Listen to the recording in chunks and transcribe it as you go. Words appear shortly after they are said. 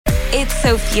It's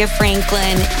Sophia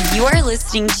Franklin. You are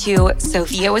listening to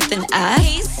Sophia with an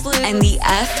F, and the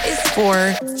F is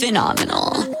for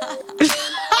phenomenal.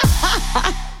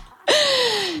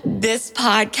 This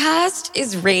podcast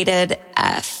is rated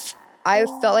F. I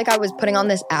felt like I was putting on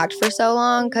this act for so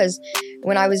long because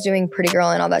when I was doing Pretty Girl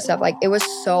and all that stuff, like it was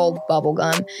so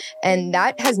bubblegum and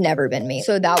that has never been me.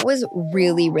 So that was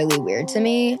really, really weird to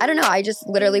me. I don't know. I just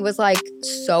literally was like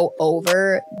so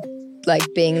over like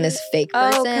being this fake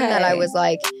person that I was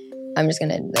like, I'm just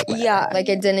gonna like, whatever. Yeah. Like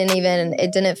it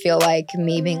didn't feel like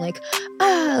me being like,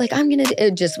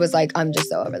 it just was like, I'm just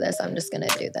so over this. I'm just gonna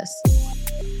do this.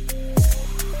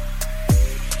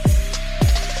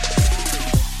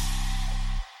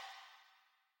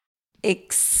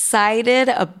 Excited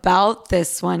about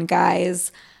this one,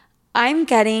 guys. I'm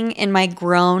getting in my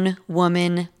grown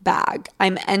woman bag.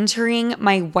 I'm entering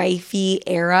my wifey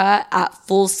era at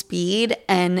full speed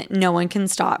and no one can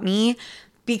stop me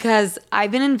because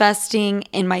I've been investing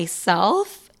in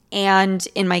myself and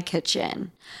in my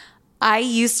kitchen. I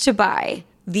used to buy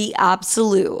the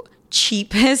absolute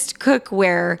cheapest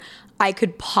cookware I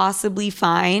could possibly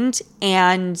find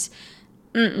and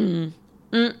not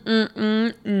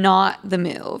the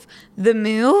move. The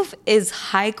move is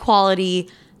high quality,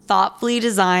 thoughtfully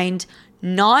designed,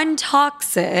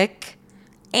 non-toxic,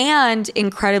 and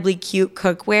incredibly cute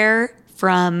cookware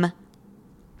from,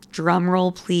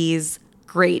 drumroll please,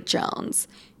 Great Jones.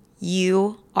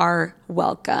 You are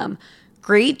welcome.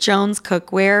 Great Jones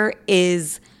cookware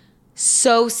is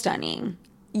so stunning.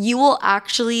 You will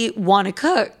actually want to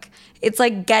cook. It's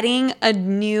like getting a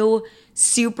new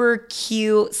super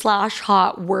cute /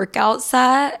 hot workout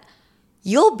set.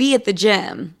 You'll be at the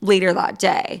gym later that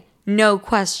day. No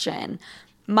question.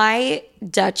 My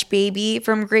Dutch baby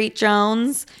from Great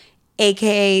Jones,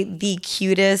 aka the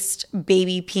cutest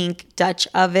baby pink Dutch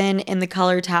oven in the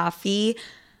color taffy,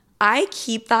 I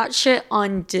keep that shit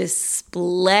on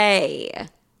display.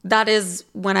 That is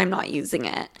when I'm not using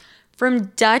it. From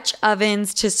Dutch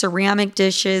ovens to ceramic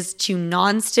dishes to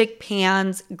nonstick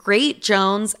pans, Great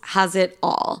Jones has it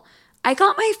all. I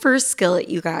got my first skillet,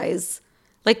 you guys.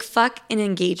 Like fuck an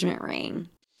engagement ring.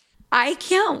 I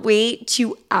can't wait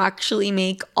to actually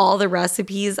make all the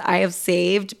recipes I have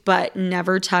saved but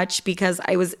never touched because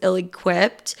I was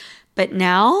ill-equipped. But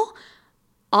now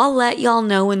I'll let y'all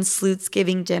know when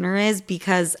Sleuthsgiving dinner is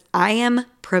because I am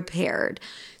prepared.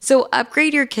 So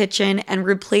upgrade your kitchen and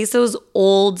replace those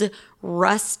old,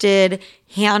 rusted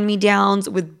hand-me-downs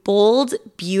with bold,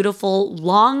 beautiful,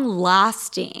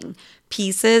 long-lasting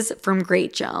pieces from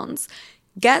Great Jones.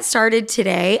 Get started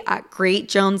today at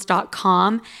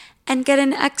greatjones.com and get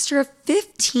an extra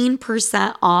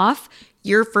 15% off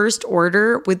your first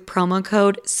order with promo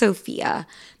code SOPHIA.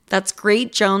 That's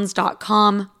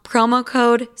greatjones.com, promo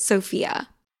code SOPHIA.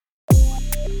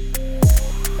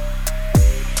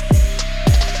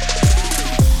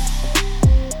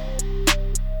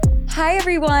 Hi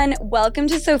everyone, welcome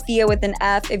to Sophia with an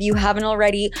F. If you haven't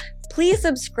already, please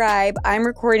subscribe. I'm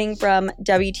recording from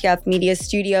WTF Media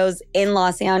Studios in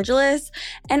Los Angeles,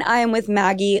 and I am with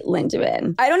Maggie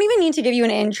Lindemann. I don't even need to give you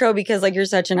an intro because like you're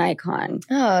such an icon.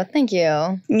 Oh, thank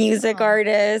you. Music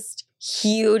artist,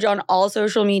 huge on all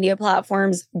social media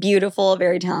platforms, beautiful,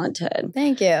 very talented.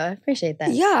 Thank you. I appreciate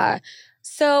that. Yeah.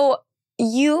 So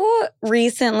you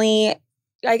recently,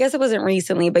 I guess it wasn't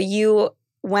recently, but you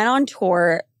went on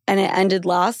tour and it ended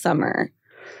last summer.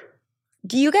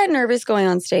 Do you get nervous going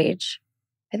on stage?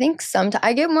 I think sometimes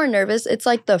I get more nervous. It's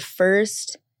like the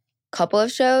first couple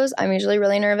of shows, I'm usually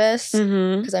really nervous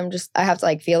because I have to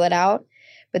like feel it out.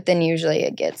 But then usually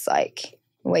it gets like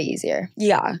way easier.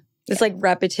 Yeah. It's like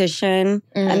repetition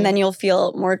and then you'll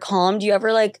feel more calm. Do you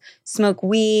ever like smoke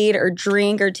weed or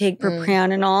drink or take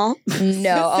propranolol?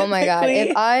 No. Oh my God.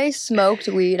 If I smoked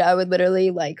weed, I would literally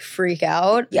like freak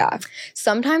out. Yeah.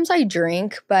 Sometimes I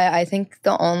drink, but I think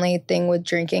the only thing with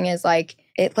drinking is like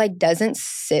it like doesn't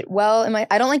sit well in my.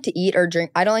 I don't like to eat or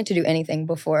drink. I don't like to do anything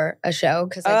before a show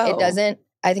because like it doesn't.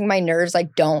 I think my nerves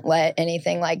like don't let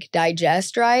anything like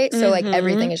digest right. So like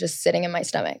everything is just sitting in my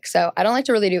stomach. So I don't like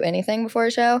to really do anything before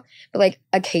a show, but like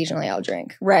occasionally I'll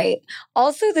drink. Right.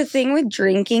 Also, the thing with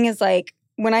drinking is like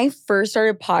when I first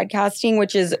started podcasting,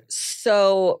 which is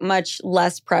so much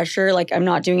less pressure, like I'm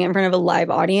not doing it in front of a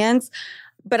live audience,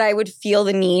 but I would feel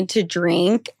the need to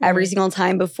drink every single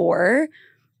time before.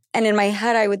 And in my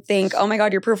head, I would think, oh my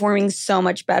God, you're performing so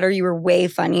much better. You were way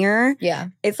funnier. Yeah.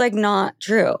 It's like not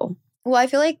true. Well, I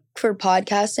feel like for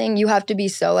podcasting, you have to be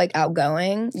so like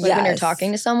outgoing when you're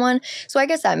talking to someone. So I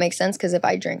guess that makes sense because if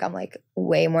I drink, I'm like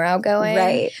way more outgoing.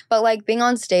 Right. But like being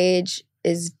on stage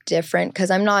is different because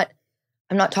I'm not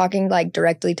I'm not talking like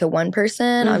directly to one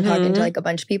person. I'm talking to like a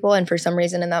bunch of people. And for some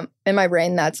reason in my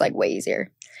brain, that's like way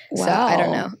easier. Wow. So I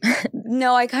don't know.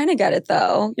 No, I kind of get it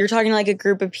though. You're talking to like a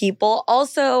group of people.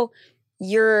 Also,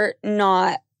 you're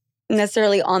not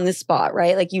necessarily on the spot,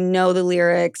 right? Like you know the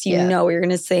lyrics, you know what you're going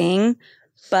to sing.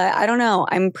 But I don't know.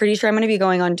 I'm pretty sure I'm going to be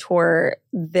going on tour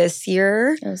this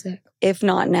year, if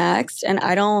not next. And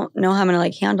I don't know how I'm going to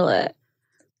like handle it.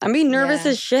 I'm being nervous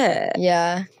as shit.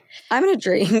 Yeah. I'm going to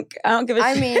drink. I don't give a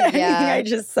shit. I mean, anything I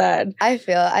just said. I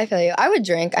feel you. I would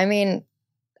drink. I mean,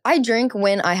 I drink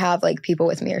when I have like people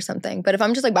with me or something. But if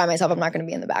I'm just like by myself, I'm not going to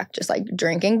be in the back just like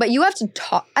drinking. But you have to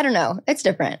talk. I don't know. It's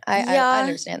different. I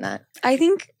understand that. I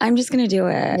think I'm just going to do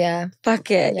it. Yeah.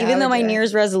 Fuck it. Yeah, even though my New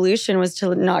Year's resolution was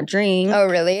to not drink. Oh,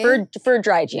 really? For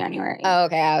dry January. Oh,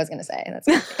 okay. I was going to say.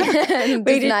 That's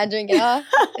Wait, not drink at all.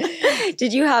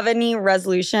 Did you have any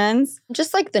resolutions?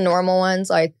 Just like the normal ones,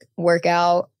 like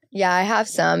workout. Yeah, I have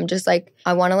some. Just like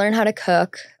I want to learn how to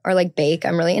cook or like bake.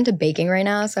 I'm really into baking right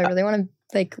now. So I really want to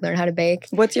like learn how to bake.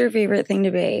 What's your favorite thing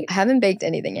to bake? I haven't baked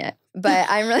anything yet, but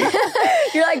I'm really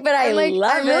You're like, but I'm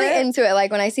really into it.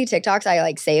 Like when I see TikToks, I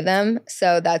like save them.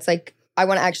 So that's like I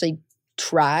want to actually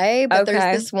try. But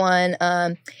there's this one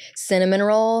cinnamon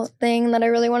roll thing that I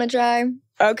really want to try.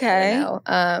 Okay.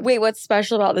 Wait, what's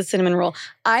special about the cinnamon roll?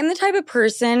 I'm the type of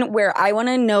person where I want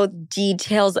to know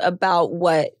details about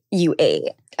what you ate.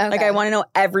 Okay. Like, I want to know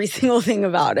every single thing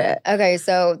about it. Okay,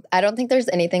 so I don't think there's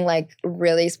anything, like,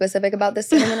 really specific about the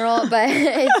cinnamon roll, but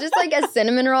it's just, like, a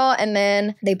cinnamon roll, and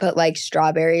then they put, like,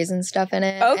 strawberries and stuff in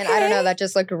it. Okay. And I don't know, that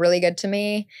just looked really good to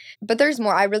me. But there's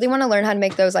more. I really want to learn how to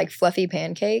make those, like, fluffy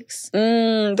pancakes.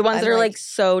 The ones that are, like,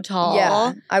 so tall.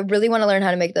 Yeah, I really want to learn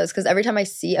how to make those, because every time I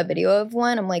see a video of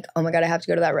one, I'm like, oh, my God, I have to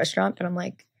go to that restaurant. And I'm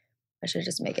like, I should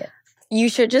just make it. You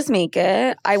should just make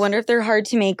it. I wonder if they're hard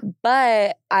to make,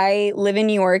 but I live in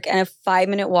New York and a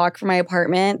 5-minute walk from my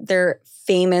apartment, they're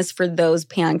famous for those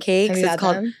pancakes. Have you had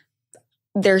them?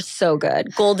 They're so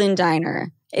good. Golden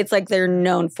Diner. It's like they're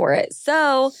known for it.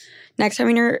 So next time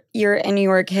you're in New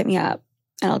York, hit me up.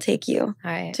 And I'll take you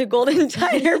to Golden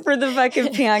Diner for the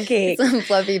fucking pancakes. Some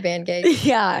fluffy pancakes.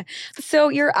 Yeah. So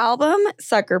your album,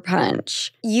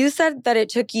 Suckerpunched, you said that it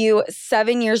took you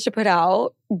 7 years to put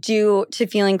out due to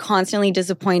feeling constantly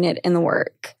disappointed in the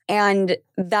work. And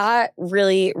that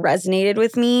really resonated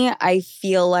with me. I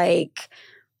feel like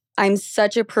I'm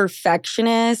such a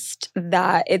perfectionist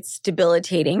that it's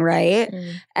debilitating, right?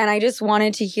 And I just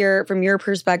wanted to hear from your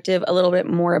perspective a little bit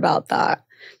more about that.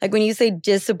 Like when you say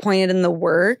disappointed in the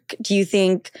work, do you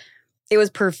think it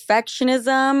was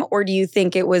perfectionism or do you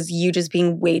think it was you just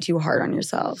being way too hard on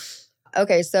yourself?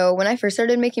 Okay, so when I first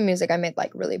started making music, I made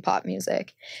like really pop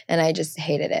music and I just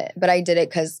hated it. But I did it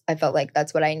because I felt like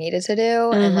that's what I needed to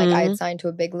do. And like I had signed to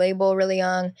a big label really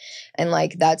young and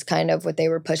like that's kind of what they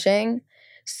were pushing.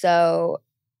 So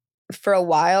for a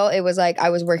while, it was like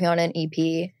I was working on an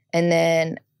EP and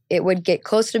then it would get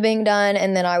close to being done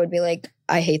and then I would be like,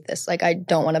 I hate this. Like, I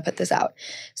don't want to put this out.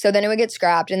 So then it would get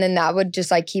scrapped and then that would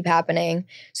just like keep happening.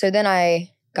 So then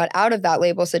I got out of that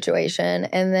label situation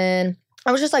and then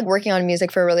I was just like working on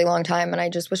music for a really long time and I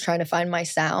just was trying to find my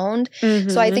sound.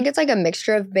 So I think it's like a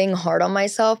mixture of being hard on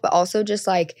myself, but also just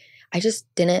like, I just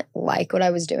didn't like what I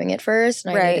was doing at first.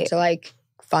 And I needed to like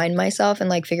find myself and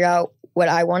like figure out what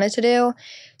I wanted to do.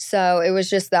 So it was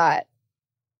just that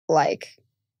like,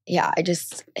 yeah, I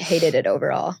just hated it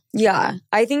overall. Yeah,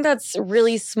 I think that's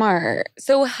really smart.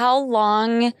 So how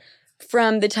long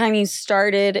from the time you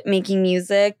started making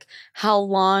music, how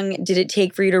long did it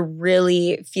take for you to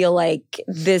really feel like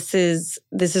this is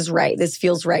right, this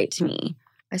feels right to me?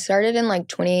 I started in like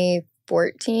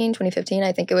 2014, 2015.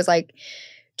 I think it was like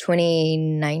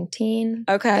 2019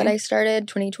 that I started,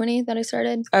 2020 that I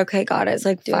started. Okay, got it. It's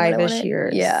like 5-ish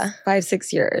years. Yeah.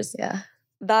 5-6 years. Yeah.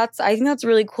 I think that's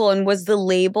really cool. And was the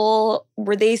label,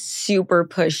 were they super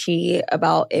pushy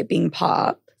about it being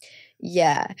pop?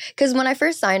 Yeah. Because when I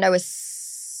first signed, I was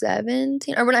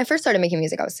 17. Or when I first started making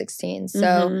music, I was 16.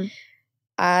 So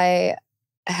I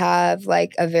have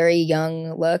like a very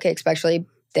young look, especially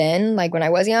then. Like when I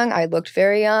was young, I looked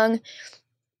very young.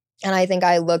 And I think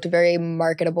I looked very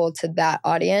marketable to that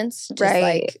audience. Just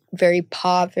like very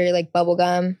pop, very like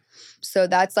bubblegum. So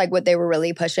that's like what they were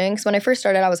really pushing. Because when I first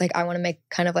started, I was like, I want to make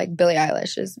kind of like Billie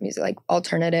Eilish's music, like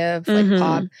alternative, like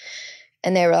pop.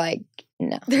 And they were like,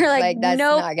 no. They're like that's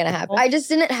not going to happen. I just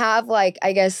didn't have like,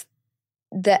 I guess,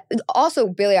 that. Also,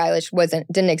 Billie Eilish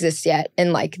didn't exist yet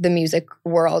in like the music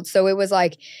world. So it was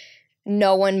like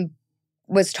no one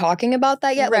was talking about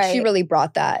that yet. Like she really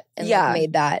brought that and like,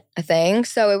 made that a thing.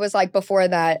 So it was like before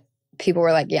that, people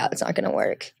were like, yeah, it's not gonna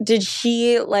work. Did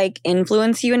she like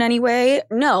influence you in any way?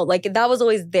 No, like that was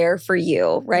always there for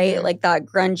you, right? Mm-hmm. Like that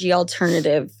grungy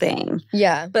alternative thing.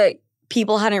 Yeah. But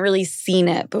people hadn't really seen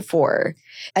it before.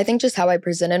 I think just how I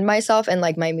presented myself and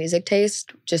like my music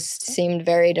taste just seemed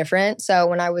very different. So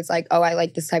when I was like, oh, I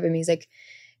like this type of music,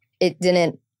 it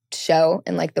didn't show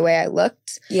in like the way I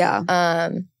looked. Yeah.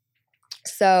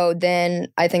 So then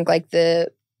I think like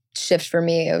the shift for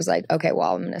me, it was like, okay,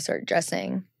 well, I'm going to start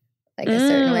dressing like a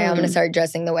certain way. I'm going to start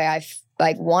dressing the way I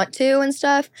like want to and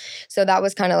stuff. So that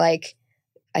was kind of like,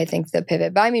 I think the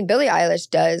pivot. But I mean, Billie Eilish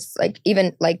does like,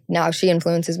 even like now she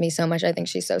influences me so much. I think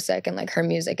she's so sick, and like her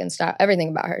music and stuff, everything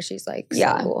about her, she's like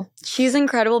so cool. She's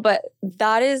incredible. But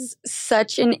that is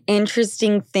such an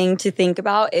interesting thing to think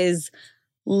about, is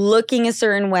looking a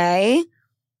certain way.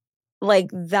 Like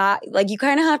that, like you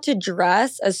kind of have to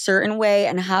dress a certain way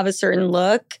and have a certain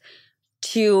look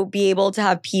to be able to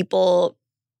have people,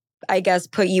 I guess,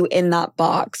 put you in that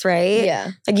box, right?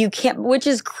 Yeah. Like you can't, which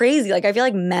is crazy. Like I feel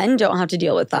like men don't have to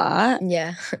deal with that.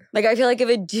 Yeah. Like I feel like if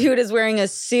a dude is wearing a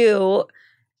suit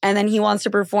and then he wants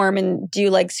to perform and do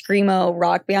like screamo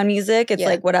rock band music, it's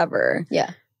like whatever.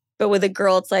 Yeah. But with a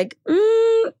girl, it's like,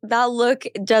 that look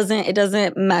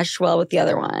doesn't mesh well with the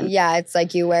other one. Yeah, it's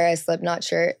like you wear a Slipknot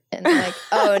shirt and they're like,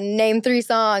 oh, name 3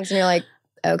 songs. And you're like,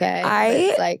 okay.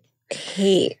 I like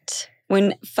hate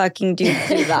when fucking dudes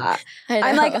do that.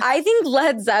 I'm like, I think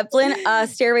Led Zeppelin,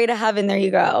 Stairway to Heaven, there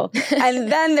you go.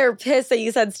 And then they're pissed that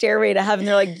you said Stairway to Heaven.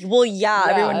 They're like, well, yeah,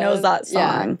 everyone knows that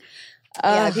song.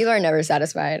 Yeah, people are never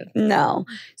satisfied. No.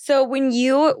 So when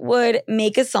you would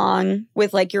make a song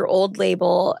with like your old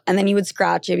label and then you would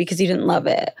scratch it because you didn't love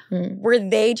it, were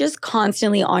they just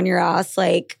constantly on your ass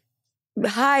like,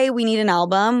 hi, we need an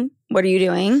album. What are you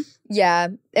doing? Yeah.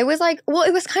 It was like, well,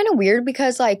 it was kind of weird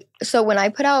because like, so when I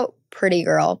put out Pretty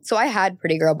Girl, so I had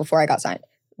Pretty Girl before I got signed.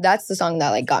 That's the song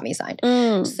that like got me signed.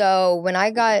 So when I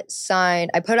got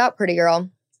signed, I put out Pretty Girl,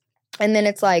 and then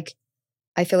it's like,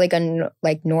 I feel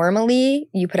like normally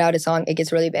you put out a song, it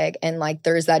gets really big, and like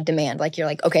there's that demand. Like you're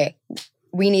like, okay,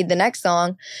 we need the next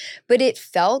song. But it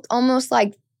felt almost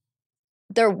like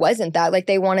there wasn't that. Like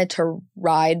they wanted to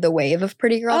ride the wave of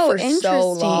Pretty Girl for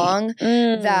so long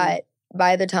that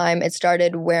by the time it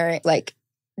started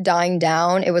dying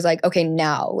down, it was like, okay,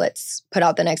 now let's put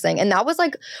out the next thing. And that was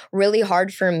like really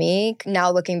hard for me.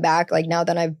 Now looking back, like now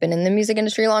that I've been in the music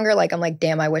industry longer, like I'm like,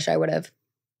 damn, I wish I would have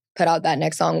put out that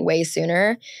next song way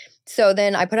sooner. So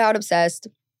then I put out Obsessed.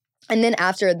 And then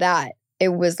after that, it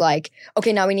was like,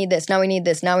 okay, now we need this, now we need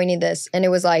this, now we need this. And it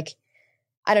was like,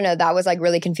 I don't know, that was like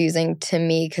really confusing to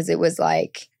me because it was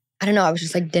like, I don't know, I was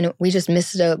just like, we just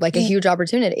missed a huge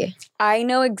opportunity. I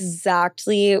know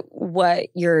exactly what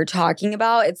you're talking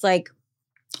about. It's like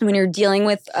when you're dealing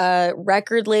with a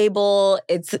record label,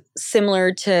 it's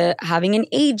similar to having an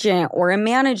agent or a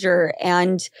manager.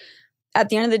 And at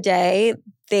the end of the day,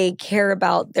 they care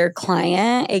about their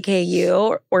client, aka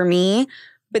you or me,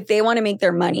 but they want to make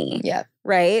their money. Yeah.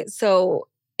 Right? So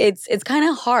it's kind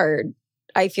of hard,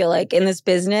 I feel like, in this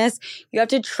business. You have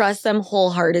to trust them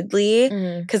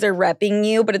wholeheartedly because they're repping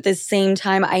you. But at the same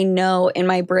time, I know in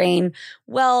my brain,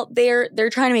 well, they're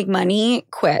trying to make money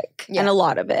quick and a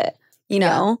lot of it, you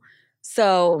know?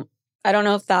 So I don't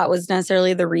know if that was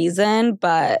necessarily the reason,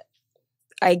 but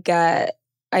I get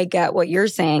what you're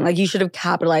saying. Like you should have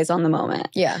capitalized on the moment.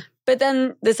 Yeah. But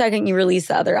then the second you released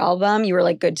the other album, you were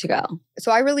like good to go.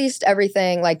 So I released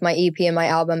everything, like my EP and my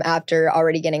album, after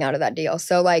already getting out of that deal.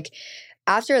 So like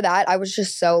after that, I was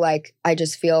just so like, I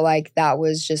just feel like that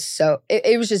was just so,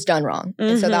 it was just done wrong.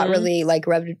 And so that really like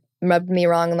rubbed me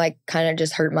wrong and like kind of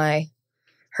just hurt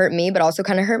me, but also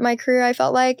kind of hurt my career, I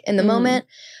felt like, in the moment.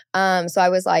 So I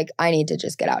was like, I need to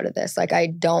just get out of this. Like, I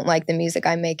don't like the music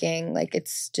I'm making. Like,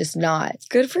 it's just not.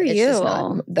 Good for you. It's just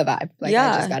not the vibe. Like,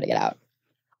 I just got to get out.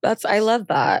 I love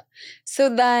that. So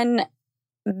then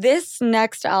this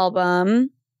next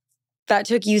album that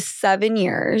took you 7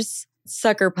 years,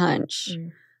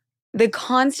 Suckerpunched. The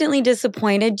Constantly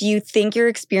Disappointed, do you think your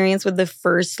experience with the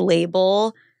first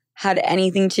label had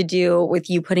anything to do with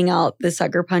you putting out the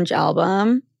Suckerpunched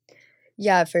album?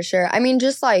 Yeah, for sure. I mean,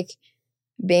 just like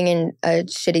being in a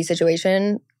shitty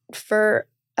situation for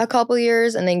a couple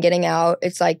years and then getting out,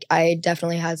 it's like I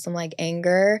definitely had some like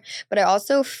anger, but I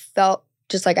also felt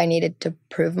just like I needed to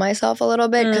prove myself a little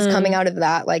bit because coming out of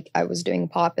that, like I was doing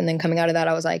pop, and then coming out of that,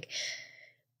 I was like,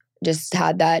 just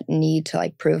had that need to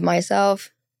like prove myself.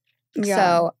 Yeah.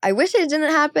 So I wish it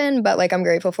didn't happen, but like I'm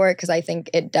grateful for it because I think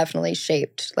it definitely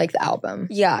shaped like the album.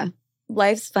 Yeah.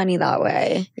 life's funny that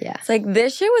way. Yeah. It's like,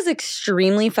 this shit was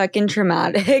extremely fucking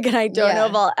traumatic, and I don't know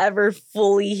if I'll ever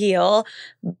fully heal,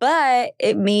 but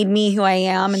it made me who I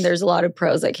am, and there's a lot of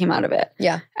pros that came out of it.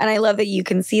 Yeah. And I love that you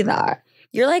can see that.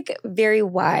 You're like very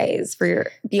wise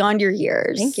for beyond your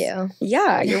years. Thank you.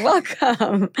 Yeah, you're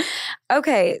welcome.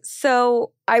 Okay,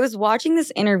 so I was watching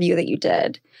this interview that you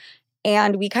did,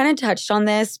 and we kind of touched on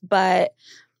this, but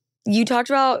you talked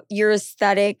about your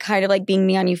aesthetic kind of like being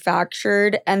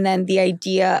manufactured, and then the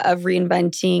idea of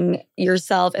reinventing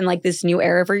yourself and like this new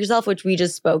era for yourself, which we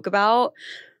just spoke about.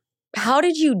 How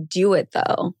did you do it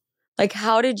though? Like,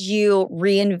 how did you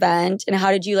reinvent, and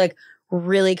how did you like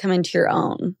really come into your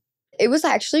own? It was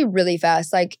actually really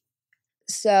fast. Like,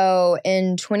 so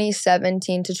in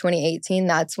 2017 to 2018,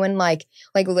 that's when like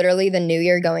literally the new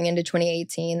year going into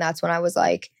 2018, that's when I was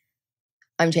like,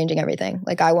 I'm changing everything.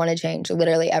 Like, I want to change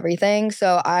literally everything.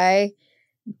 So I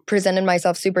presented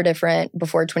myself super different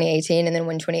before 2018. And then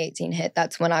when 2018 hit,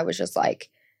 that's when I was just like,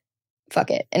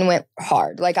 fuck it, and went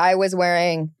hard. Like, I was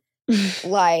wearing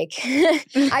like,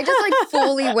 I just like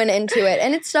fully went into it.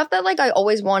 And it's stuff that like I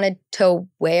always wanted to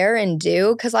wear and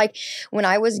do. Cause like when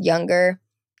I was younger,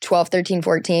 12, 13,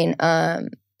 14, I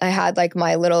had like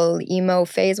my little emo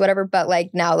phase, whatever. But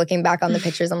like now looking back on the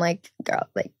pictures, I'm like, girl,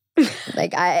 like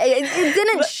it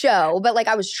didn't show, but like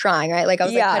I was trying, right? Like I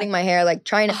was like cutting my hair, like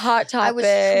trying to Hot Topic. I was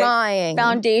trying.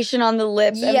 Foundation on the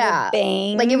lips and the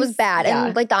bangs. Like it was bad.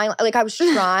 And like like I was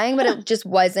trying, but it just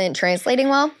wasn't translating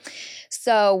well.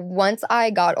 So once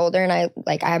I got older and I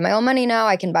have my own money now,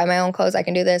 I can buy my own clothes, I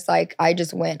can do this, like I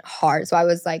just went hard. So I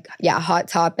was like, Hot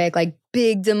Topic, like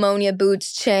big Demonia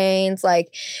boots, chains,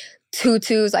 like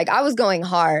tutus, like I was going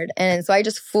hard. And so I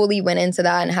just fully went into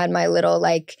that and had my little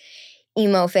like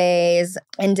emo phase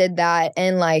and did that.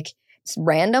 And like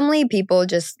randomly people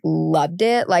just loved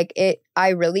it. Like I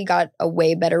really got a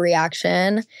way better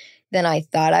reaction than I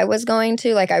thought I was going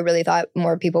to. Like I really thought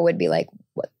more people would be like,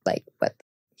 what?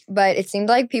 But it seemed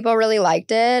like people really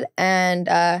liked it. And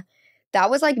that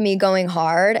was like me going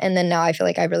hard. And then now I feel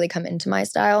like I've really come into my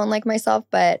style and like myself.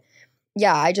 But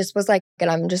yeah, I just was like, and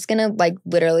I'm just going to like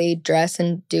literally dress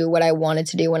and do what I wanted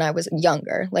to do when I was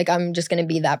younger. Like I'm just going to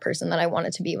be that person that I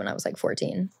wanted to be when I was like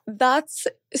 14. That's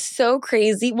so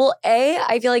crazy. Well,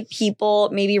 I feel like people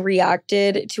maybe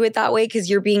reacted to it that way because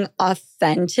you're being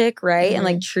authentic, right? Mm-hmm. And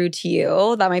like true to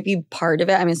you. That might be part of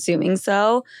it. I'm assuming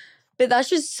so. But that's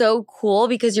just so cool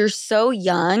because you're so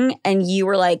young and you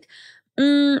were like,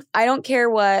 I don't care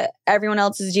what everyone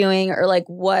else is doing or like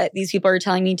what these people are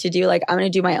telling me to do. Like, I'm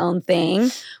going to do my own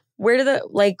thing. Where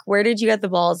did you get the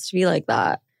balls to be like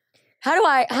that? How do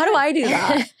I do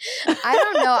that? I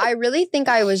don't know. I really think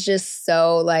I was just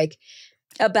so like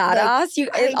a badass.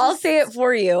 I'll say it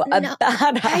for you.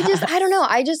 Badass. I don't know.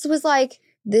 I just was like,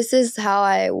 this is how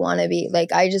I want to be.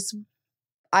 Like,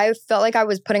 I felt like I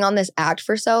was putting on this act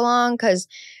for so long because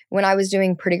when I was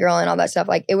doing Pretty Girl and all that stuff,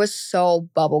 like it was so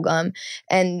bubblegum.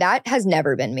 And that has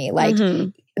never been me. Like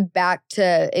back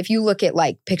to, if you look at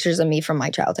like pictures of me from my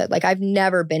childhood, like I've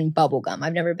never been bubblegum.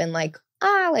 I've never been like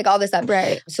all this stuff.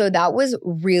 Right. So that was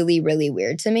really, really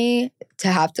weird to me to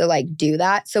have to like do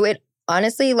that. So it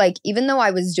honestly, like even though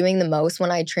I was doing the most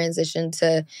when I transitioned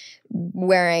to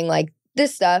wearing like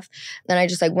this stuff, then I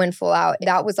just like went full out.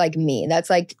 That was like me. That's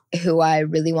like who I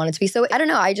really wanted to be. So I don't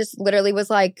know. I just literally was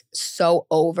like so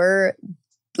over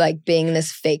like being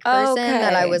this fake person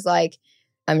that I was like,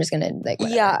 I'm just gonna like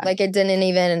whatever. Yeah. Like it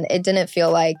didn't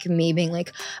feel like me being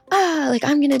like, like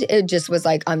I'm gonna do, it just was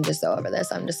like, I'm just so over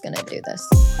this. I'm just gonna do this.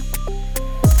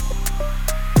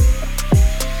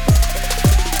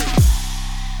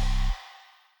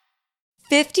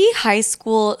 "50 high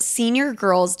school senior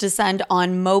girls descend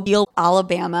on Mobile,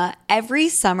 Alabama every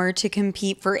summer to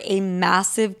compete for a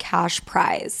massive cash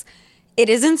prize. It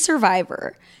isn't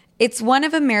Survivor. It's one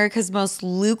of America's most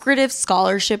lucrative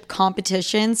scholarship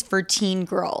competitions for teen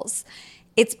girls.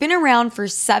 It's been around for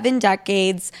 7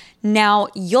 decades. Now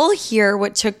you'll hear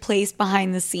what took place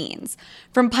behind the scenes.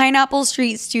 From Pineapple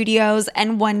Street Studios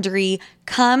and Wondery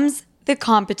comes the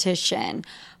competition.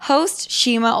 Host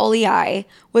Shima Oliai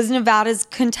was Nevada's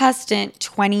contestant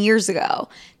 20 years ago.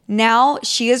 Now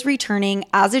she is returning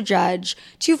as a judge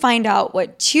to find out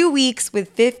what 2 weeks with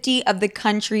 50 of the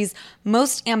country's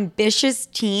most ambitious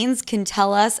teens can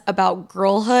tell us about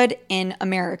girlhood in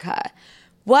America.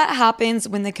 What happens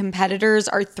when the competitors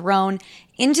are thrown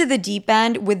into the deep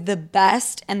end with the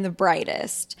best and the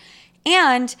brightest?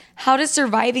 And how does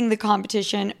surviving the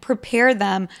competition prepare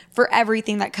them for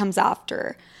everything that comes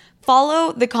after?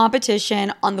 Follow The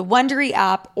Competition on the Wondery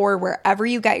app or wherever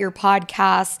you get your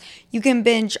podcasts. You can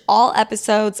binge all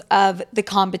episodes of The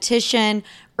Competition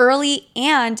early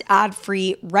and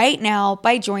ad-free right now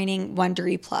by joining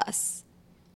Wondery Plus.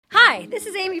 Hi, this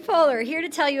is Amy Poehler, here to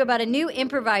tell you about a new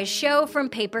improvised show from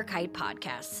Paper Kite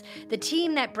Podcasts, the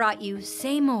team that brought you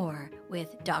Say More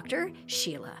with Dr.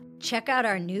 Sheila. Check out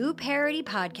our new parody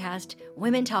podcast,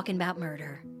 Women Talking About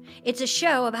Murder. It's a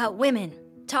show about women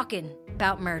talking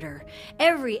about murder.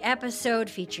 Every episode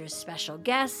features special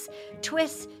guests,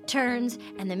 twists, turns,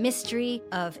 and the mystery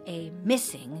of a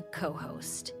missing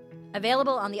co-host.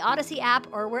 Available on the Odyssey app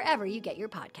or wherever you get your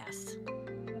podcasts.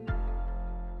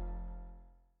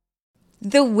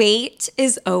 The wait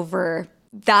is over.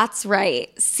 That's right.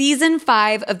 Season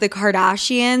 5 of The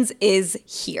Kardashians is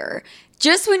here.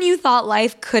 Just when you thought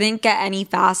life couldn't get any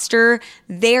faster,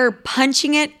 they're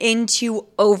punching it into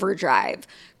overdrive.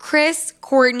 Kris,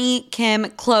 Kourtney, Kim,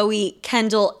 Khloe,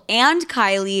 Kendall, and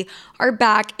Kylie are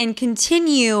back and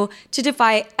continue to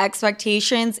defy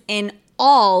expectations in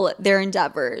all their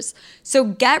endeavors. So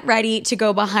get ready to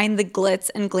go behind the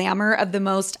glitz and glamour of the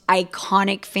most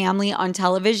iconic family on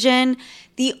television.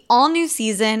 The all-new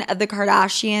season of The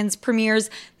Kardashians premieres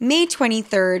May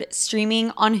 23rd, streaming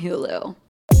on Hulu.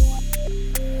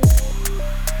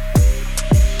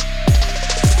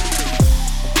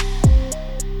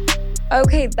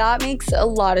 Okay, that makes a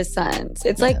lot of sense.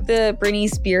 It's like the Britney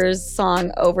Spears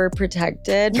song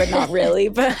Overprotected, but not really.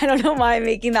 But I don't know why I'm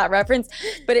making that reference,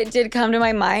 but it did come to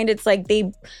my mind. It's like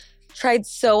they tried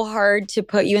so hard to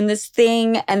put you in this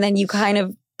thing, and then you kind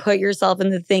of put yourself in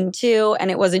the thing too, and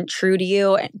it wasn't true to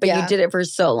you, but you did it for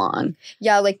so long.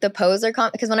 Yeah, like the poser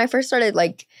because when I first started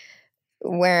like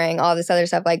wearing all this other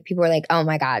stuff, like people were like, oh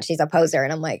my God, she's a poser.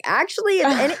 And I'm like, actually,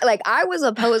 like I was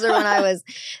a poser when I was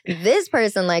this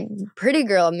person, like pretty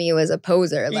girl me was a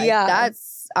poser. Like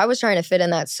I was trying to fit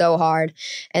in that so hard.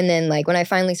 And then like when I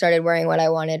finally started wearing what I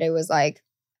wanted, it was like,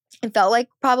 it felt like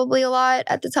probably a lot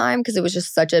at the time because it was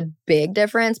just such a big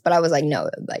difference. But I was like, no,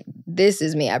 like this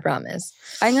is me, I promise.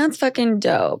 I think that's fucking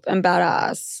dope and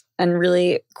badass and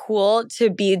really cool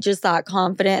to be just that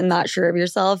confident and that sure of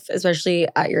yourself, especially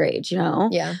at your age, you know?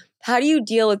 Yeah. How do you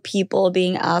deal with people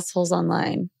being assholes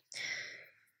online?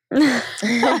 I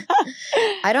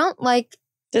don't like...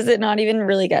 Does it not even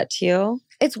really get to you?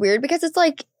 It's weird because it's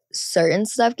like certain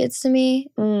stuff gets to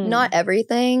me. Not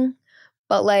everything,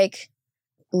 but like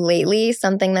lately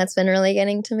something that's been really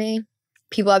getting to me.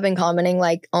 People have been commenting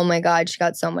like, oh my God, she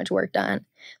got so much work done.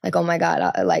 Like, oh my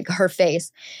God, like her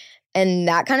face. And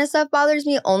that kind of stuff bothers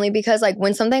me only because like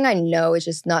when something I know is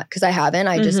just not, because I haven't,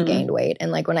 I just gained weight.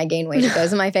 And like when I gain weight, it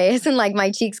goes in my face and like my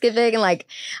cheeks get big and like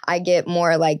I get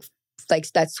more like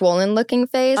that swollen looking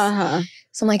face. So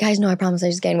I'm like, guys, no, I promise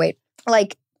I just gained weight.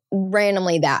 Like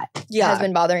randomly that has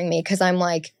been bothering me because I'm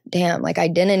like, damn, like I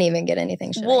didn't even get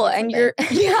anything. Well, and you're,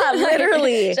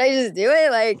 literally. Should I just do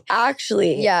it? Like,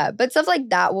 actually. Yeah, but stuff like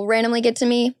that will randomly get to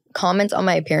me. Comments on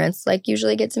my appearance like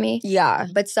usually get to me. Yeah.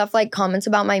 But stuff like comments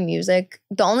about my music,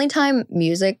 the only time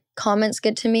music comments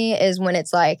get to me is when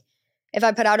it's like, if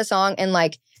I put out a song and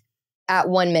like at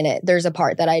 1 minute, there's a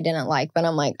part that I didn't like, but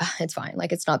I'm like, it's fine.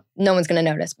 Like it's not, no one's going to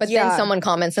notice. But then someone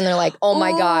comments and they're like, oh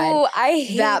my God, I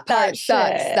hate that part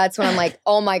sucks. shit. That's when I'm like,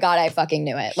 oh my God, I fucking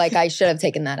knew it. Like I should have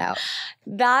taken that out.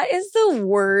 That is the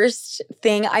worst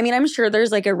thing. I mean, I'm sure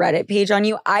there's like a Reddit page on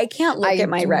you. I can't look at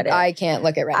my Reddit. I can't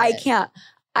look at Reddit. I can't.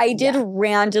 I did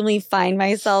randomly find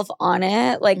myself on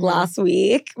it like last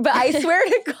week, but I swear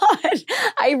to God,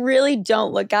 I really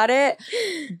don't look at it.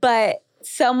 But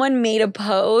someone made a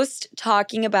post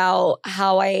talking about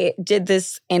how I did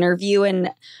this interview and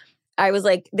I was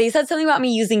like, they said something about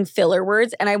me using filler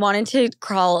words and I wanted to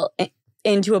crawl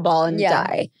into a ball and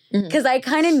die because I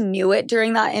kind of knew it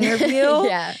during that interview.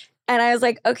 And I was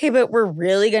like, okay, but we're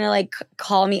really going to like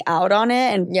call me out on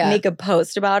it and make a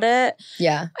post about it.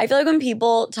 Yeah. I feel like when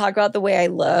people talk about the way I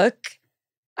look,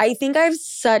 I think I have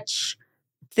such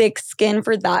thick skin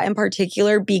for that in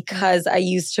particular because I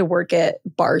used to work at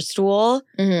Barstool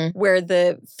where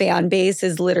the fan base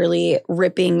is literally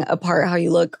ripping apart how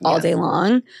you look all day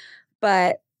long.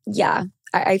 But yeah,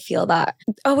 I feel that.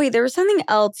 Oh, wait, there was something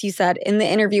else you said in the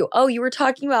interview. Oh, you were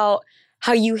talking about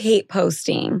how you hate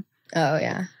posting. Oh,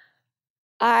 yeah.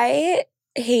 I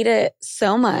hate it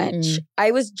so much. I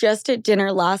was just at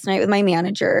dinner last night with my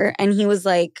manager and he was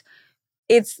like,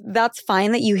 that's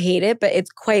fine that you hate it, but it's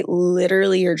quite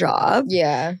literally your job.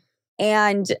 Yeah.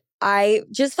 And I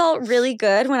just felt really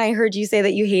good when I heard you say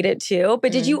that you hate it too.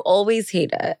 But did you always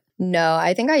hate it? No,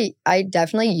 I think I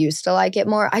definitely used to like it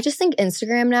more. I just think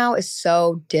Instagram now is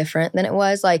so different than it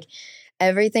was. Like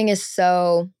everything is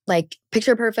so like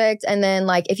picture perfect. And then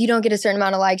like if you don't get a certain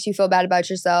amount of likes, you feel bad about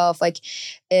yourself. Like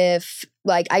if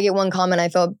like I get one comment, I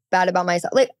feel bad about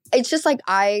myself. Like it's just like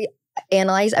I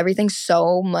analyze everything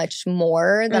so much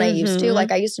more than I used to.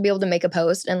 Like I used to be able to make a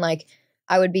post and like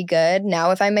I would be good.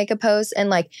 Now if I make a post, and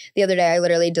like the other day I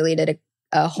literally deleted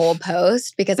a whole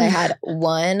post because I had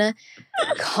one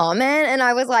comment, and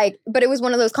I was like, but it was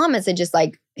one of those comments that just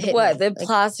like hit what, me. the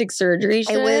plastic surgery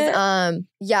shit? It was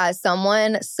yeah,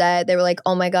 someone said, they were like,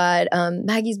 oh my God,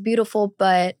 Maggie's beautiful,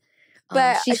 but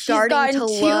she's starting gotten to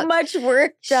too look much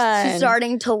work done. She's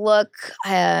starting to look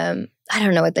I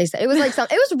don't know what they said. It was like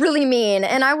it was really mean,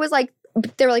 and I was like,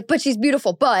 they were like, but she's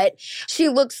beautiful, but she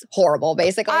looks horrible,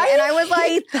 basically. And I was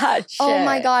like, that shit. oh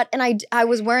my God. And I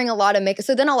was wearing a lot of makeup.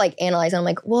 So then I'll like analyze, and I'm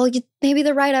like, well, maybe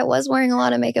they're right. I was wearing a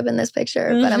lot of makeup in this picture.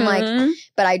 But I'm like,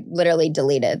 but I literally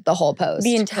deleted the whole post.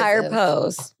 The entire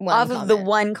post off of the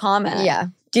one comment. Yeah.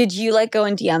 Did you like go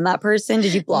and DM that person?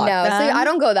 Did you block them? No, so I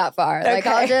don't go that far. Okay.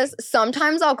 Like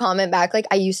sometimes I'll comment back. Like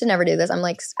I used to never do this. I'm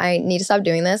like, I need to stop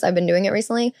doing this. I've been doing it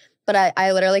recently. But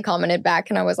I literally commented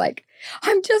back, and I was like,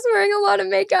 I'm just wearing a lot of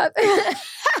makeup.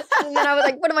 And then I was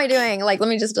like, what am I doing? Like, let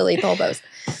me just delete the whole post.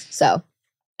 So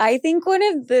I think one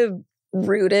of the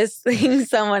rudest things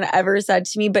someone ever said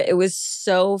to me, but it was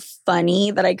so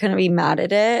funny that I couldn't be mad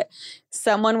at it.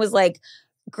 Someone was like,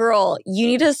 girl, you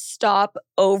need to stop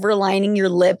overlining your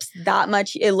lips that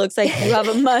much. It looks like you have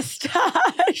a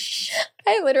mustache.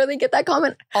 I literally get that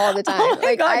comment all the time. Oh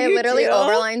my God, I literally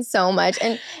overline so much.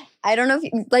 And I don't know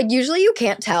if like usually you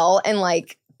can't tell in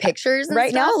like pictures and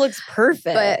right stuff. now it looks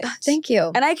perfect. But thank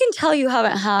you. And I can tell you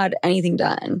haven't had anything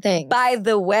done. Thanks. By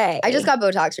the way. I just got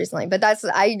Botox recently, but that's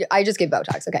I just get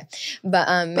Botox, okay. But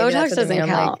maybe Botox doesn't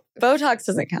count. Botox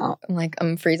doesn't count. I'm like,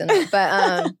 I'm freezing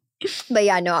up. But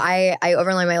yeah, no, I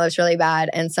overline my lips really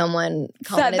bad, and someone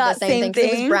commented the same thing.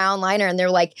 It was brown liner, and they're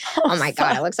like, oh my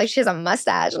God, it looks like she has a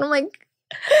mustache. And I'm like,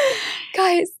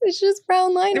 guys, it's just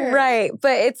brown liner. Right.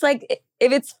 But it's like,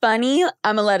 if it's funny,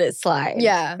 I'm gonna let it slide.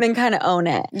 Yeah. Then kind of own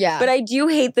it. Yeah. But I do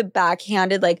hate the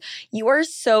backhanded, like, you are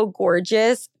so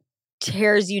gorgeous,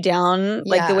 tears you down,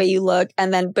 like the way you look,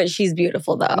 and then, but she's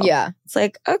beautiful though. Yeah. It's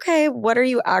like, okay, what are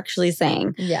you actually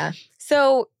saying? Yeah.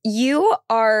 So you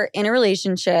are in a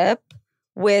relationship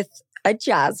with a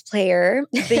jazz player.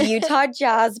 The Utah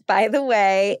Jazz, by the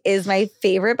way, is my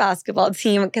favorite basketball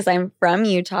team because I'm from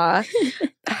Utah.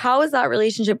 How is that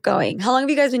relationship going? How long have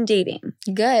you guys been dating?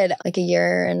 Good. Like a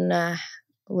year and a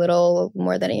little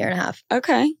more than a year and a half.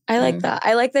 Okay. I like that.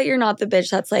 I like that you're not the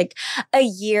bitch that's like a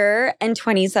year and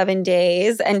 27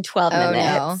 days and 12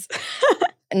 minutes.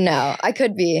 No, I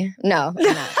could be. No,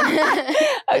 I'm not.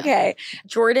 Okay.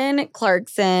 Jordan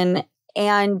Clarkson.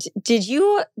 And did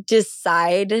you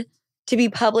decide to be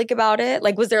public about it?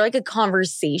 Like, was there like a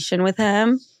conversation with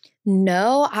him?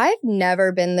 No, I've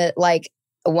never been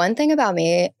one thing about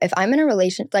me, if I'm in a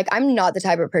relationship, like I'm not the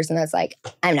type of person that's like,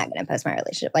 I'm not going to post my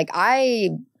relationship. Like I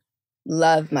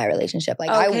love my relationship. Like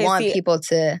I want people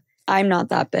to. I'm not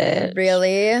that bitch.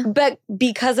 Really? But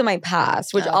because of my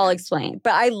past, which I'll explain.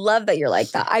 But I love that you're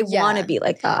like that. I want to be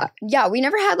like that. Yeah, we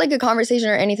never had like a conversation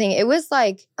or anything. It was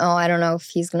like, oh, I don't know if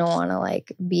he's going to want to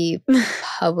like be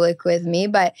public with me.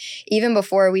 But even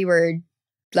before we were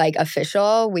like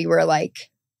official, we were like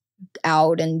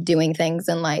out and doing things,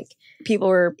 and like people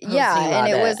were posting and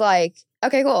it was like,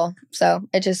 okay, cool. So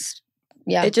it just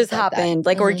it just happened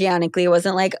like organically. It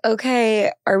wasn't like,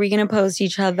 okay, are we gonna post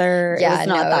each other? Yeah, it was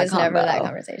not it was never that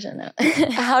conversation. No.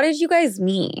 How did you guys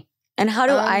meet? And how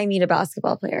do I meet a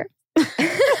basketball player?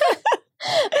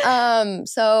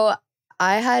 So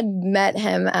I had met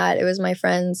him it was my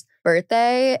friend's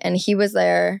birthday, and he was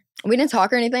there. We didn't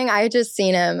talk or anything. I had just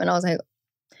seen him, and I was like,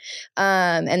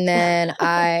 and then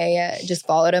I just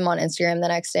followed him on Instagram the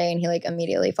next day, and he like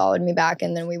immediately followed me back,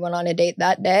 and then we went on a date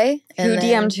that day. Who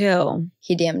DM'd who?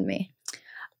 He DM'd me.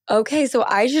 Okay, so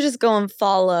I should just go and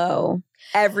follow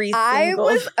every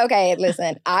single... Okay,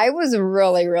 listen, I was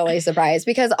really, really surprised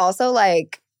because also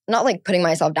like, not like putting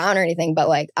myself down or anything, but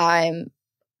like I'm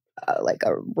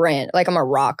I'm a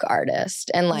rock artist,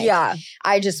 and like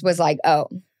I just was like, oh,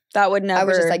 that would never... I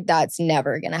was just like, that's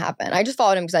never gonna happen. I just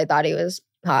followed him because I thought he was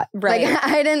hot. Right. Like,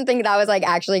 I didn't think that was like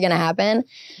actually gonna happen.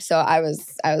 So I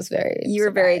was very You were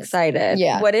very excited.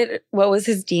 Yeah. What was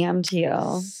his DM to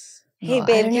you? Hey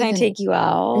babe, can I take you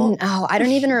out? No, I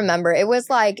don't even remember. It was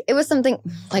something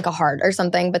like a heart or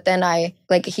something. But then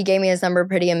he gave me his number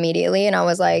pretty immediately, and I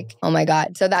was like, oh my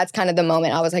God. So that's kind of the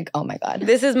moment I was like, oh my God.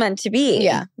 This is meant to be.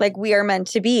 Yeah. Like we are meant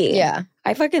to be. Yeah.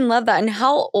 I fucking love that. And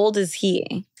how old is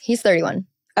he? He's 31.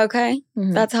 Okay.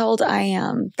 Mm-hmm. That's how old I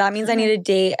am. That means I need to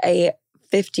date a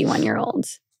 51-year-old.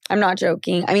 I'm not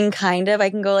joking. I mean, kind of. I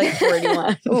can go like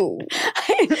 41. Ooh.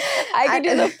 I could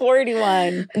do the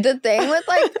 41. The thing with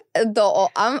like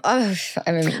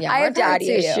I have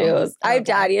daddy issues. I have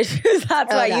daddy issues.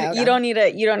 That's why you don't need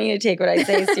to take what I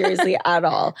say seriously at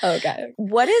all. Okay.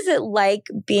 What is it like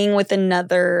being with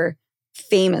another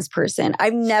famous person?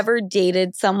 I've never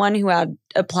dated someone who had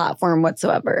a platform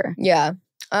whatsoever. Yeah.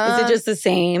 Is it just the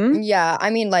same? Yeah. I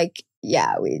mean, like,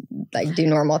 yeah, we like do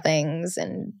normal things,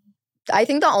 and I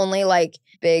think the only like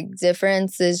big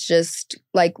difference is just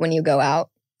like when you go out,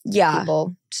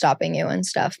 people stopping you and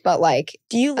stuff. But like,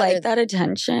 do you like that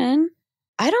attention?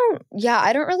 I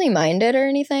don't really mind it or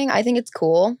anything. I think it's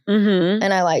cool. Mm-hmm.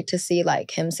 And I like to see like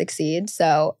him succeed.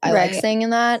 So I like staying in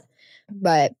that.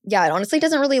 But yeah, it honestly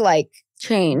doesn't really like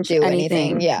change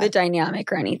anything. Yeah. The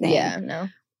dynamic or anything. Yeah, no.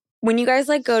 When you guys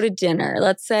like go to dinner,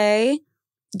 let's say,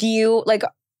 do you like,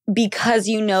 because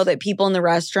you know that people in the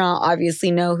restaurant obviously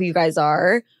know who you guys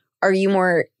are you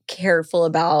more careful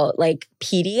about like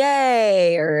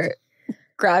PDA or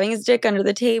grabbing his dick under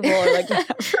the table or like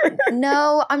whatever?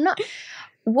 No, I'm not.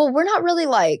 Well, we're not really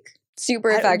like super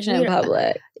affectionate in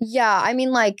public. Yeah, I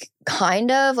mean like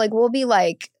kind of like we'll be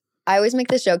like, I always make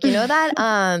this joke, you know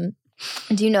that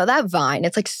do you know that Vine?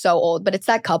 It's like so old, but it's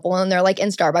that couple and they're like in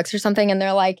Starbucks or something and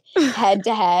they're like head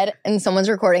to head and someone's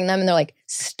recording them and they're like,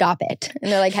 stop it.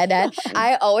 And they're like head to head.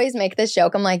 I always make this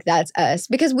joke. I'm like, that's us.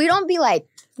 Because we don't be like,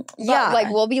 like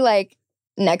we'll be like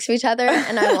next to each other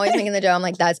and I'm always making the joke. I'm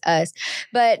like, that's us.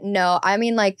 But no, I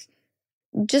mean like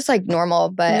just like normal.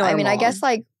 But I mean, I guess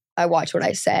like I watch what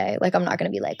I say. Like, I'm not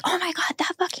going to be like, oh my God,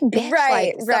 that fucking bitch.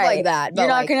 Right, like, stuff like that. But you're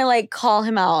not going to like call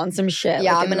him out on some shit.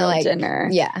 Yeah, like, I'm going to like dinner.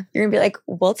 Yeah. You're going to be like,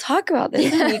 we'll talk about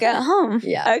this when we get home.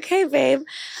 Yeah. Okay, babe.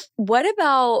 What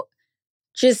about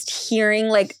just hearing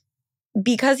like,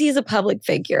 because he's a public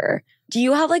figure, do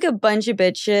you have like a bunch of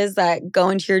bitches that go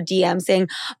into your DM saying,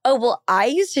 oh, well, I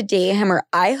used to date him or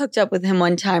I hooked up with him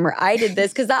one time or I did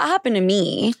this? Because that happened to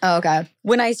me. Oh, okay.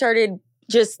 When I started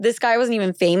this guy wasn't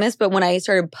even famous, but when I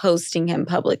started posting him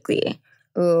publicly.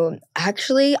 Ooh,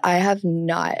 actually, I have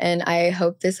not. And I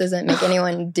hope this doesn't make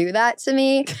anyone do that to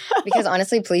me. Because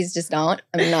honestly, please just don't.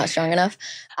 I'm not strong enough.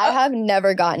 I have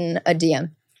never gotten a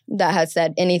DM that has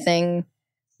said anything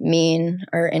mean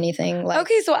or anything like.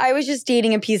 Okay, so I was just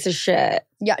dating a piece of shit.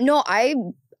 Yeah, no, I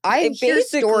hear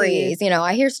stories. You know,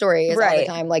 I hear stories all the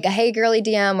time. Like a hey girly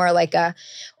DM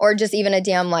or just even a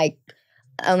DM like,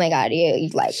 oh my God, you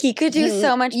like he could do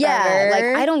so much better.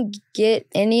 Like I don't get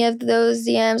any of those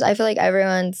DMs. I feel like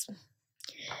everyone's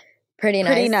pretty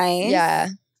nice. Yeah.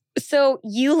 So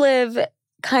you live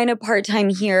kind of part-time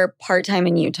here, part-time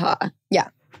in Utah. Yeah.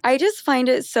 I just find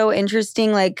it so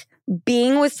interesting, like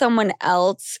being with someone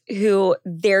else who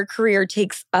their career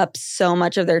takes up so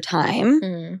much of their time.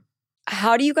 Mm.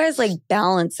 How do you guys like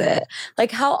balance it?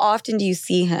 Like how often do you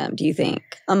see him, do you think?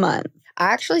 A month? I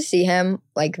actually see him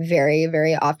like very,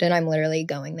 very often. I'm literally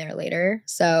going there later.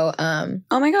 So, oh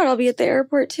my God, I'll be at the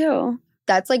airport too.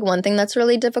 That's like one thing that's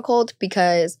really difficult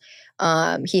because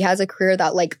he has a career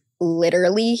that like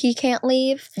literally he can't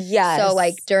leave. Yes. So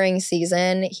like during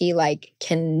season, he like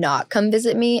cannot come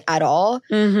visit me at all.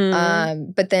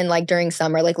 Mm-hmm. But then like during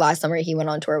summer, like last summer, he went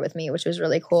on tour with me, which was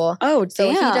really cool. Oh,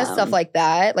 so damn. he does stuff like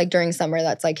that. Like during summer,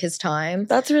 that's like his time.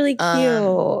 That's really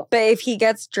cute. But if he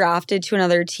gets drafted to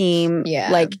another team,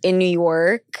 like in New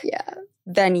York,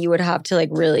 then you would have to like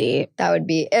really. That would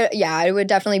be, it would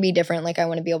definitely be different. Like I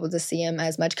wouldn't be able to see him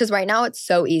as much because right now it's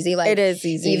so easy. Like it is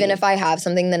easy. Even if I have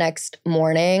something the next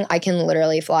morning, I can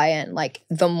literally fly in like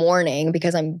the morning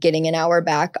because I'm getting an hour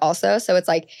back also. So it's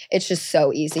like, it's just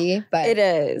so easy. But it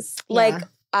is. Like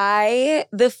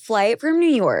the flight from New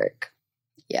York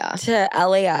to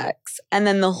LAX and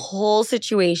then the whole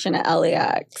situation at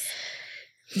LAX.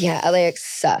 Yeah, LAX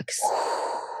sucks.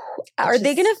 Are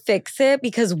they gonna fix it?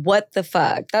 Because what the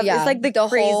fuck? That's like the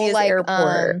craziest whole, like,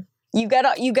 airport. You get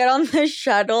on the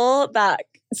shuttle that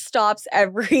stops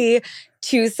every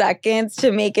 2 seconds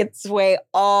to make its way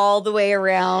all the way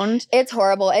around. It's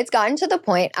horrible. It's gotten to the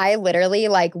point I literally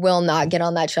like will not get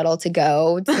on that shuttle to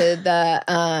go to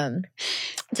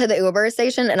the Uber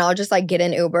station, and I'll just like get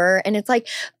an Uber. And it's like,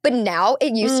 but now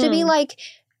it used to be like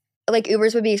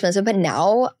Ubers would be expensive, but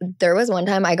now there was one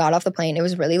time I got off the plane. It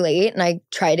was really late, and I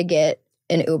tried to get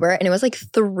an Uber, and it was like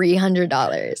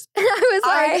 $300. And I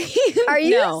was like, "Are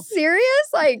you serious?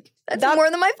 Like that's more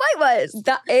than my flight was."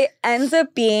 That it ends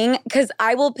up being because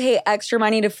I will pay extra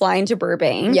money to fly into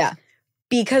Burbank. Yeah.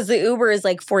 Because the Uber is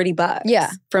like $40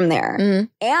 from there. Mm-hmm.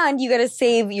 And you got to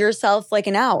save yourself like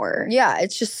an hour. Yeah,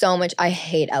 it's just so much. I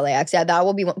hate LAX. Yeah, that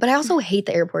will be one. But I also hate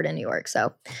the airport in New York,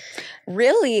 so.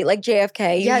 Really? Like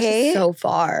JFK? It's so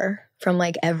far. from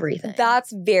like everything.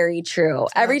 That's very true.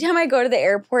 Every time I go to the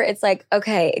airport, it's like,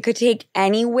 okay, it could take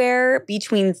anywhere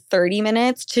between 30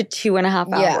 minutes to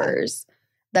 2.5 hours.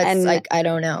 That's like, I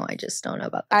don't know. I just don't know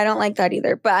about that. I don't like that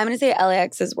either. But I'm going to say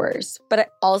LAX is worse.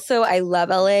 But also, I love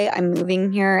LA. I'm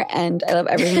moving here and I love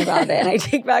everything about it. And I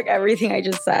take back everything I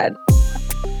just said.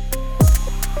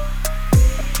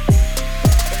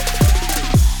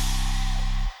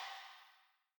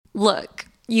 Look,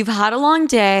 you've had a long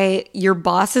day. Your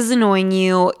boss is annoying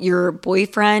you. Your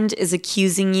boyfriend is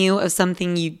accusing you of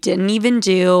something you didn't even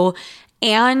do.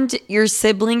 And your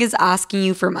sibling is asking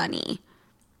you for money.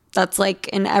 That's like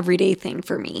an everyday thing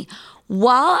for me.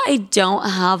 While I don't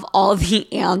have all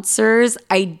the answers,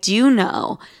 I do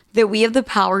know that we have the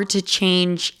power to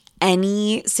change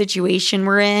any situation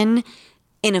we're in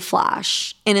a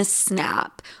flash, in a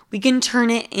snap. We can turn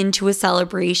it into a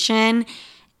celebration.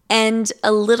 And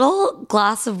a little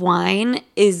glass of wine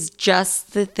is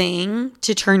just the thing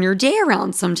to turn your day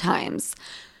around sometimes.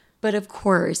 But of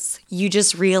course, you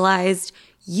just realized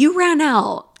you ran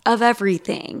out of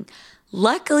everything.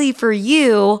 Luckily for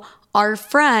you, our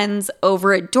friends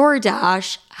over at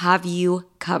DoorDash have you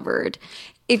covered.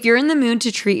 If you're in the mood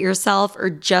to treat yourself or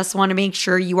just want to make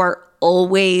sure you are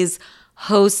always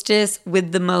hostess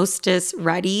with the mostest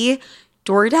ready,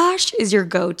 DoorDash is your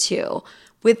go-to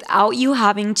without you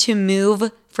having to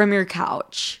move from your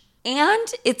couch. And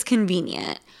it's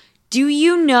convenient. Do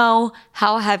you know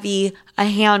how heavy a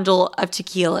handle of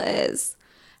tequila is?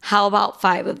 How about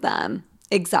 5 of them?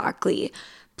 Exactly.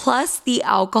 Plus, the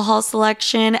alcohol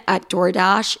selection at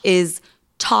DoorDash is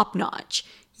top-notch.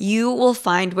 You will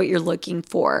find what you're looking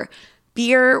for.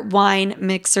 Beer, wine,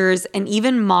 mixers, and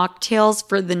even mocktails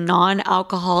for the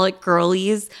non-alcoholic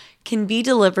girlies can be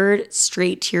delivered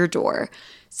straight to your door.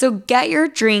 So get your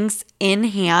drinks in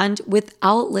hand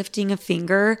without lifting a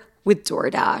finger with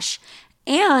DoorDash.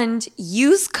 And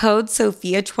use code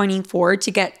SOPHIA24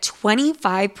 to get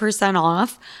 25%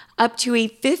 off up to a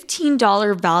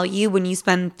 $15 value when you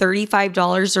spend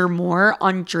 $35 or more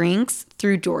on drinks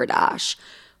through DoorDash.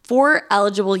 For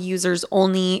eligible users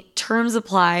only, terms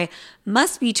apply,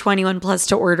 must be 21 plus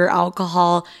to order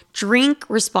alcohol, drink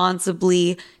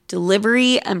responsibly,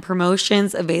 delivery and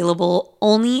promotions available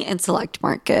only in select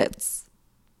markets.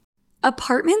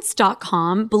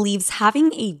 Apartments.com believes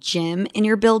having a gym in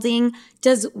your building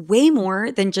does way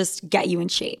more than just get you in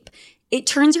shape. It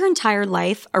turns your entire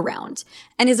life around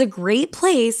and is a great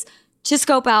place to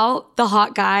scope out the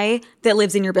hot guy that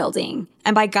lives in your building.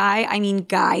 And by guy, I mean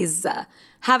guys.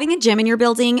 Having a gym in your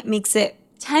building makes it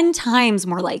 10 times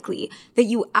more likely that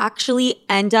you actually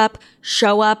end up,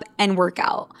 show up, and work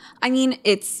out. I mean,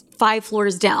 it's 5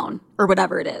 floors down or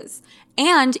whatever it is.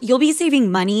 And you'll be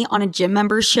saving money on a gym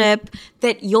membership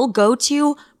that you'll go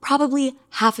to probably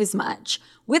half as much.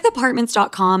 With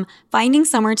Apartments.com, finding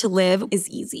somewhere to live is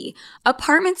easy.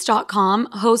 Apartments.com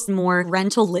hosts more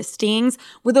rental listings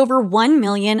with over 1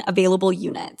 million available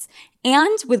units.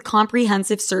 And with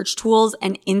comprehensive search tools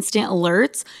and instant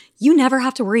alerts, you never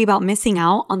have to worry about missing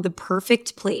out on the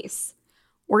perfect place.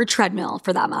 Or a treadmill,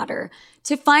 for that matter.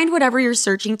 To find whatever you're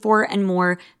searching for and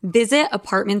more, visit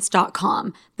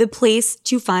Apartments.com, the place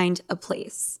to find a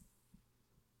place.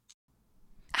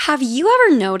 Have you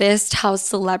ever noticed how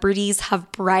celebrities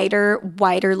have brighter,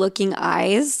 whiter looking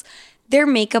eyes? Their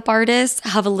makeup artists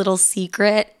have a little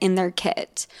secret in their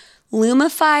kit.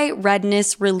 Lumify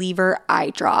Redness Reliever Eye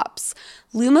Drops.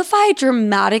 Lumify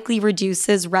dramatically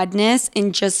reduces redness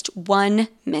in just 1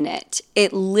 minute.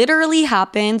 It literally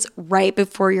happens right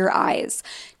before your eyes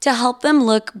to help them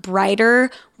look brighter,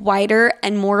 whiter,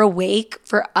 and more awake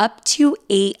for up to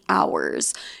 8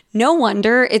 hours. No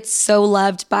wonder it's so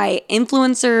loved by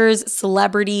influencers,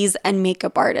 celebrities, and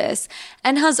makeup artists,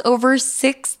 and has over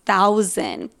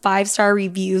 6,000 5-star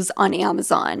reviews on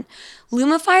Amazon.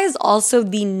 Lumify is also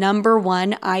the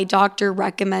 #1 eye doctor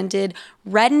recommended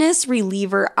redness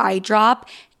reliever eye drop,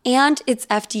 and it's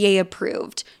FDA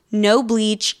approved. No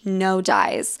bleach, no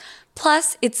dyes.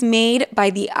 Plus, it's made by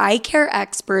the eye care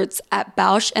experts at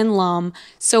Bausch & Lomb,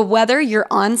 so whether you're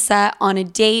on set, on a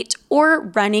date, or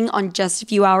running on just a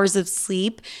few hours of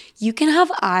sleep, you can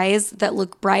have eyes that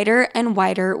look brighter and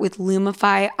whiter with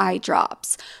Lumify eye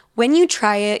drops. When you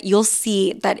try it, you'll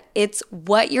see that it's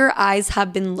what your eyes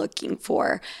have been looking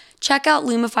for. Check out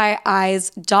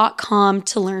LumifyEyes.com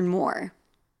to learn more.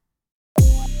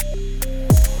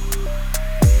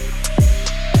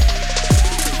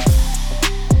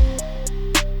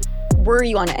 Were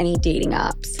you on any dating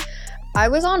apps? I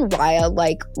was on Raya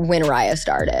like when Raya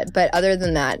started, but other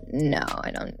than that, no,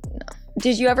 I don't know.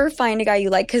 Did you ever find a guy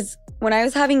you like? Because when I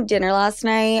was having dinner last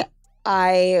night,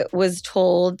 I was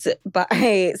told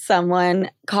by someone,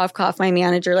 cough, cough, my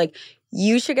manager, like,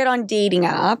 you should get on dating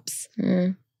apps,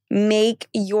 make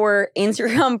your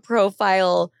Instagram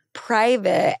profile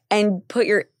private and put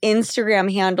your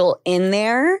Instagram handle in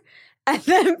there. And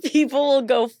then people will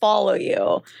go follow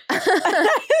you.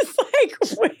 It's like,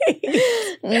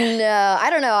 wait. No, I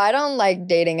don't know. I don't like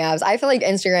dating apps. I feel like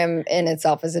Instagram in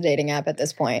itself is a dating app at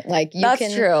this point. Like, you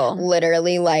can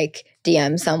literally like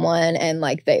DM someone and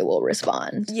like they will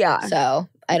respond. Yeah. So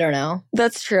I don't know.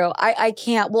 That's true. I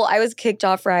can't. Well, I was kicked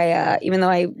off Raya, even though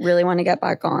I really want to get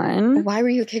back on. Why were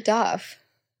you kicked off?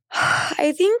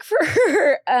 I think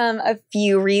for a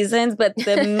few reasons, but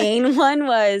the main one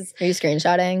was... Are you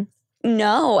screenshotting?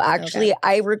 No, actually,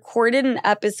 I recorded an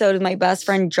episode with my best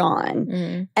friend,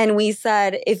 John. And we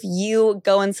said, if you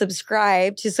go and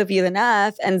subscribe to Sophia the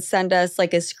Neff and send us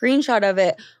like a screenshot of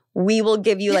it, we will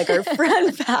give you like our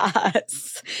friend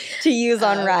pass to use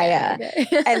on Raya.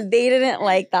 Okay. And they didn't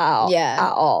like that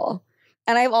at all.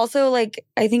 And I've also like,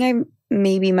 I think I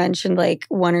maybe mentioned like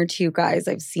one or two guys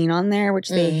I've seen on there, which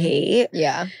they hate.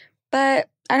 Yeah. But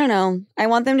I don't know. I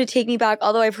want them to take me back,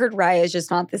 although I've heard Raya is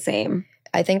just not the same.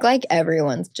 I think like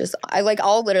everyone's just,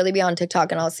 I'll literally be on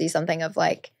TikTok and I'll see something of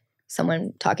like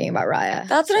someone talking about Raya.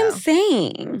 That's what I'm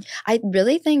saying. I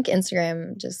really think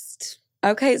Instagram just...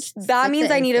 Okay, that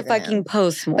means I need to fucking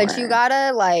post more. But you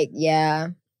gotta like,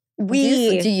 do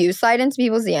you slide into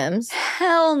people's DMs?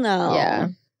 Hell no. Yeah.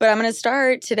 But I'm going to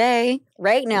start today,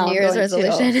 right now. New Year's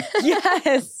resolution.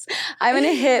 Yes. I'm going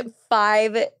to hit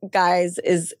 5 guys'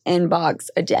 inbox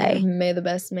a day. May the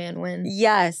best man win.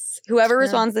 Yes. Whoever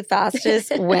responds the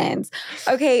fastest wins.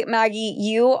 Okay, Maggie,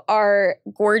 you are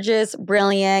gorgeous,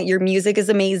 brilliant. Your music is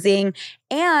amazing.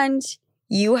 And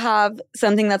you have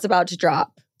something that's about to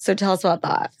drop. So tell us about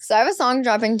that. So I have a song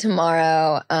dropping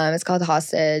tomorrow. It's called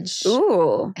Hostage.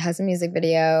 Ooh. It has a music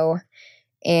video.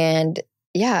 And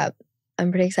yeah, I'm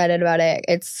pretty excited about it.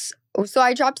 So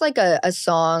I dropped like a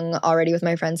song already with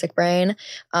my friend Sick Brain.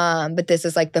 But this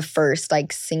is like the first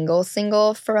like single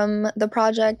from the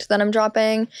project that I'm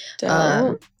dropping.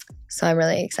 Dope. So I'm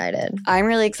really excited. I'm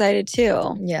really excited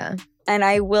too. Yeah. And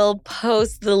I will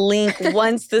post the link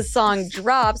once the song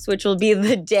drops, which will be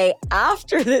the day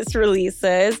after this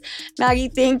releases. Maggie,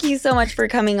 thank you so much for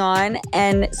coming on.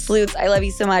 And Sleuths, I love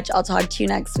you so much. I'll talk to you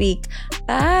next week.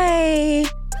 Bye.